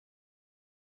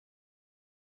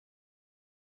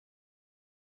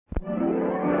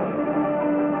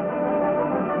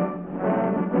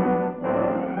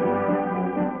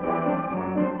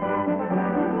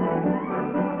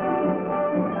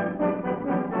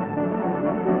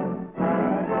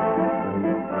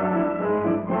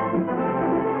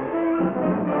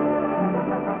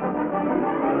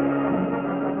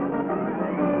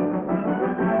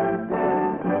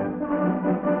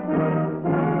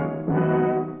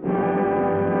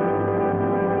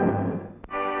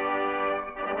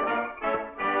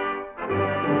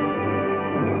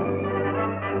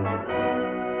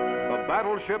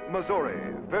Battleship Missouri,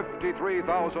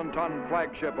 53,000-ton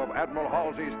flagship of Admiral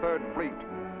Halsey's Third Fleet,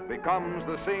 becomes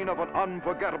the scene of an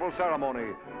unforgettable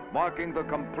ceremony marking the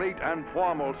complete and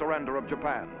formal surrender of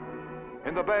Japan.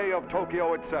 In the Bay of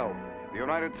Tokyo itself, the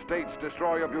United States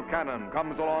destroyer Buchanan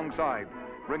comes alongside,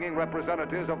 bringing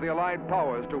representatives of the Allied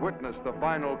powers to witness the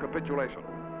final capitulation.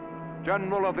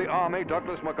 General of the Army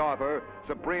Douglas MacArthur,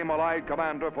 Supreme Allied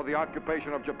Commander for the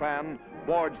occupation of Japan,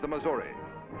 boards the Missouri.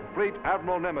 Fleet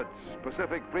Admiral Nimitz,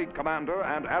 Pacific Fleet Commander,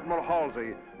 and Admiral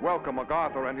Halsey welcome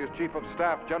MacArthur and his Chief of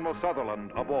Staff, General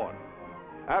Sutherland, aboard.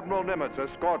 Admiral Nimitz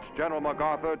escorts General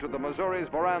MacArthur to the Missouri's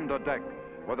Veranda deck,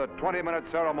 where the 20-minute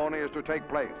ceremony is to take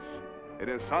place. It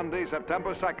is Sunday,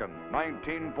 September 2nd,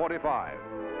 1945.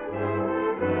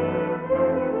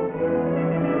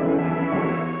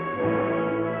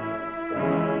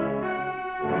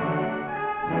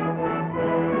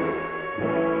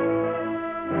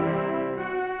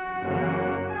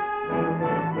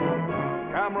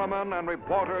 Cameramen and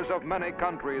reporters of many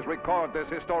countries record this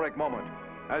historic moment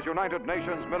as United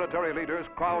Nations military leaders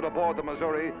crowd aboard the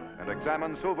Missouri and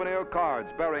examine souvenir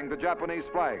cards bearing the Japanese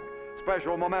flag,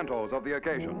 special mementos of the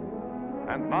occasion.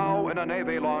 And now, in a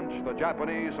Navy launch, the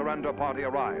Japanese surrender party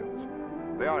arrives.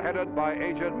 They are headed by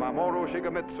Agent Mamoru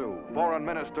Shigemitsu, Foreign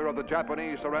Minister of the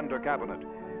Japanese Surrender Cabinet,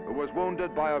 who was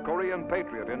wounded by a Korean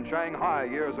patriot in Shanghai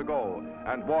years ago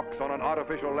and walks on an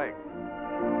artificial leg.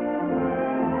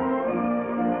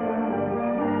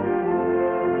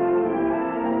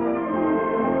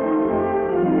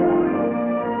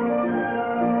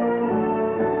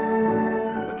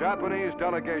 The Japanese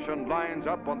delegation lines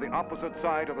up on the opposite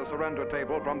side of the surrender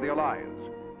table from the Allies.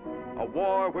 A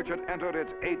war which had entered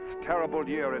its 8th terrible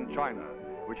year in China,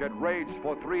 which had raged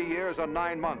for 3 years and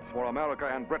 9 months for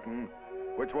America and Britain,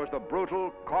 which was the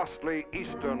brutal, costly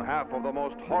eastern half of the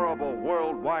most horrible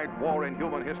worldwide war in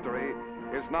human history,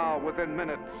 is now within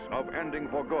minutes of ending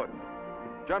for good.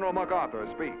 General MacArthur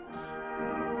speaks.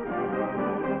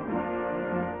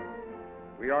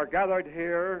 We are gathered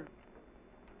here,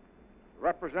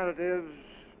 representatives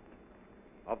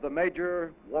of the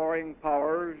major warring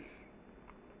powers,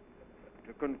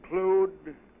 to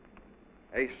conclude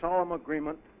a solemn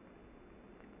agreement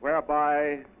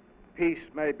whereby peace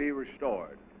may be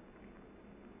restored.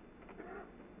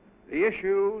 The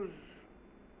issues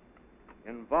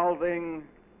involving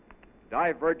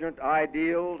divergent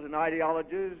ideals and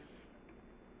ideologies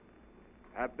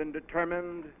have been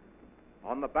determined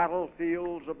on the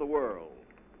battlefields of the world,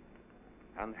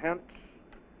 and hence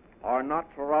are not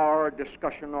for our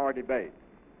discussion or debate.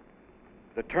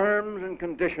 The terms and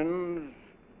conditions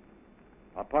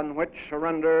upon which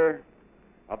surrender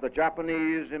of the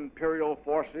Japanese imperial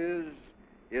forces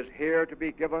is here to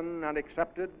be given and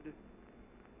accepted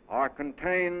are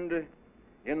contained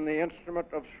in the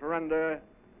instrument of surrender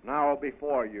now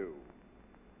before you.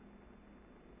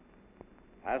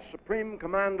 As Supreme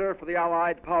Commander for the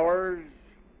Allied Powers,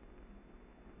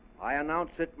 I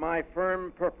announce it my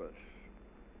firm purpose,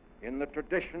 in the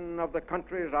tradition of the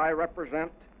countries I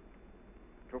represent,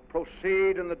 to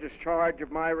proceed in the discharge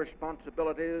of my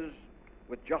responsibilities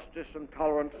with justice and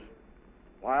tolerance,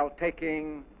 while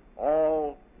taking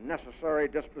all necessary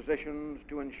dispositions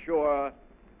to ensure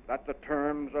that the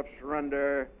terms of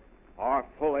surrender are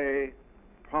fully,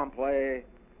 promptly,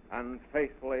 and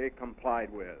faithfully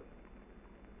complied with.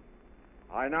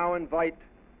 I now invite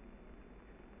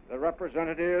the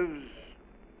representatives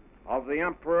of the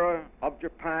Emperor of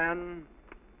Japan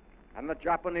and the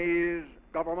Japanese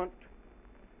government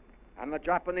and the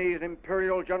Japanese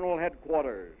Imperial General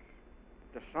Headquarters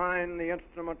to sign the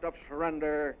instrument of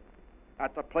surrender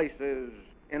at the places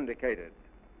indicated.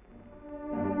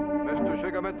 Mr.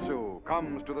 Shigemitsu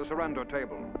comes to the surrender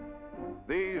table.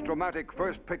 These dramatic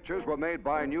first pictures were made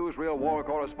by newsreel war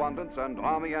correspondents and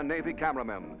Army and Navy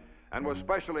cameramen and were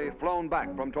specially flown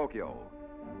back from Tokyo.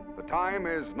 The time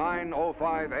is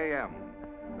 9:05 a.m.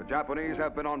 The Japanese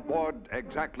have been on board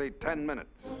exactly 10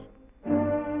 minutes.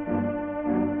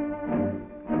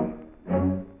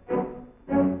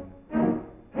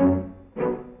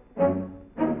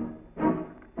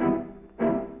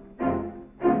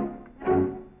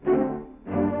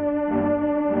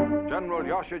 General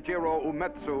Yoshijiro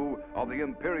Umezo of the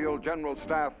Imperial General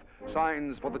Staff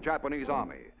signs for the Japanese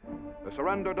Army. The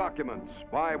surrender documents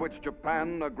by which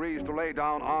Japan agrees to lay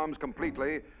down arms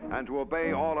completely and to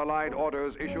obey all Allied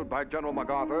orders issued by General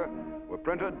MacArthur were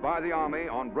printed by the Army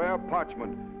on rare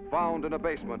parchment found in a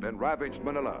basement in ravaged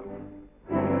Manila.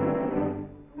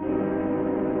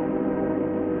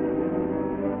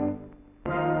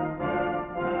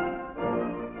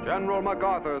 General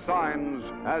MacArthur signs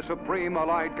as Supreme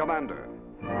Allied Commander.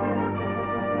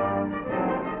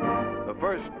 The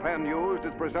first pen used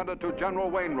is presented to General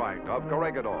Wainright of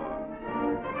Corregidor.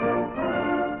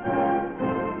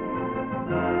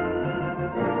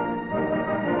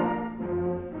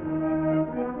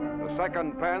 The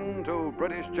second pen to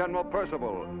British General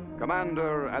Percival,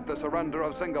 commander at the surrender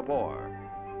of Singapore.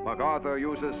 MacArthur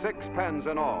uses 6 pens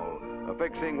in all,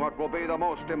 affixing what will be the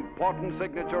most important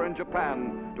signature in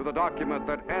Japan to the document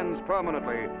that ends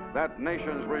permanently that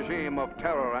nation's regime of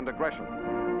terror and aggression.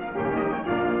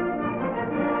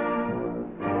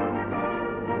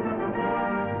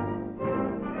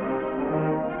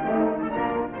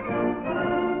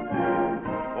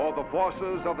 For the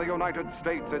forces of the United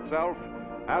States itself,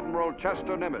 Admiral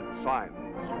Chester Nimitz signs.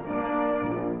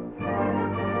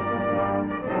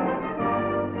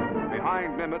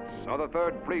 Behind Nimitz are the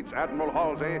Third Fleet's Admiral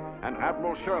Halsey and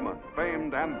Admiral Sherman,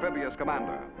 famed amphibious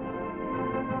commander.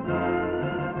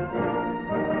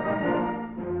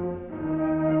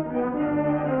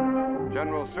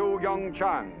 General Su Young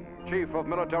Chang, Chief of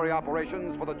Military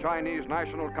Operations for the Chinese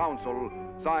National Council,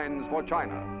 signs for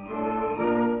China.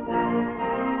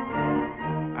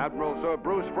 Admiral Sir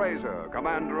Bruce Fraser,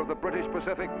 commander of the British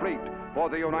Pacific Fleet for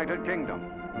the United Kingdom.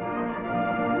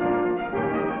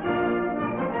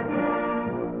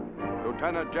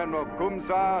 Lieutenant General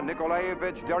Kumsa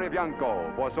Nikolaevich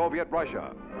Derevyanko for Soviet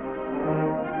Russia.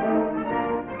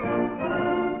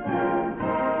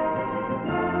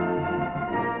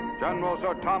 General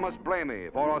Sir Thomas Blamey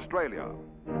for Australia.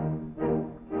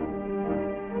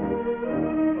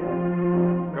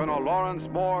 Colonel Lawrence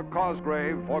Moore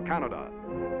Cosgrave for Canada.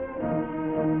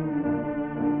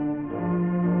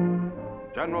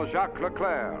 General Jacques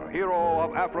Leclerc, hero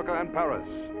of Africa and Paris,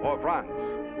 for France.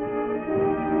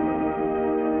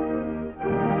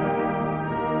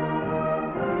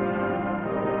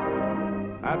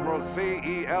 Admiral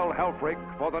C.E.L. Helfrich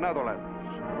for the Netherlands.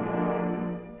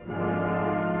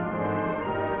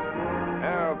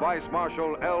 Air Vice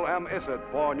Marshal L.M. Issett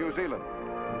for New Zealand.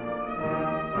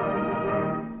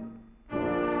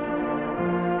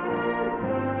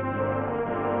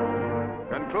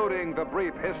 Concluding the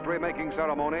brief history-making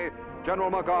ceremony, General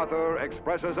MacArthur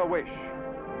expresses a wish.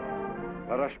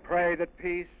 Let us pray that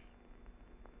peace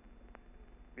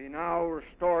be now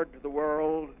restored to the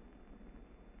world,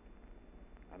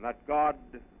 and that God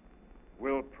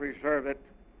will preserve it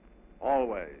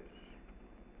always.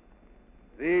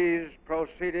 These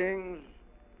proceedings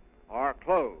are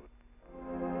closed.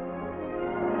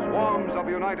 Swarms of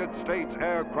United States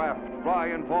aircraft fly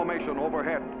in formation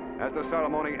overhead as the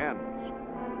ceremony ends.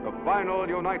 The final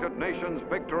United Nations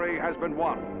victory has been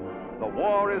won. The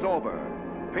war is over.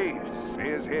 Peace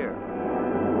is here.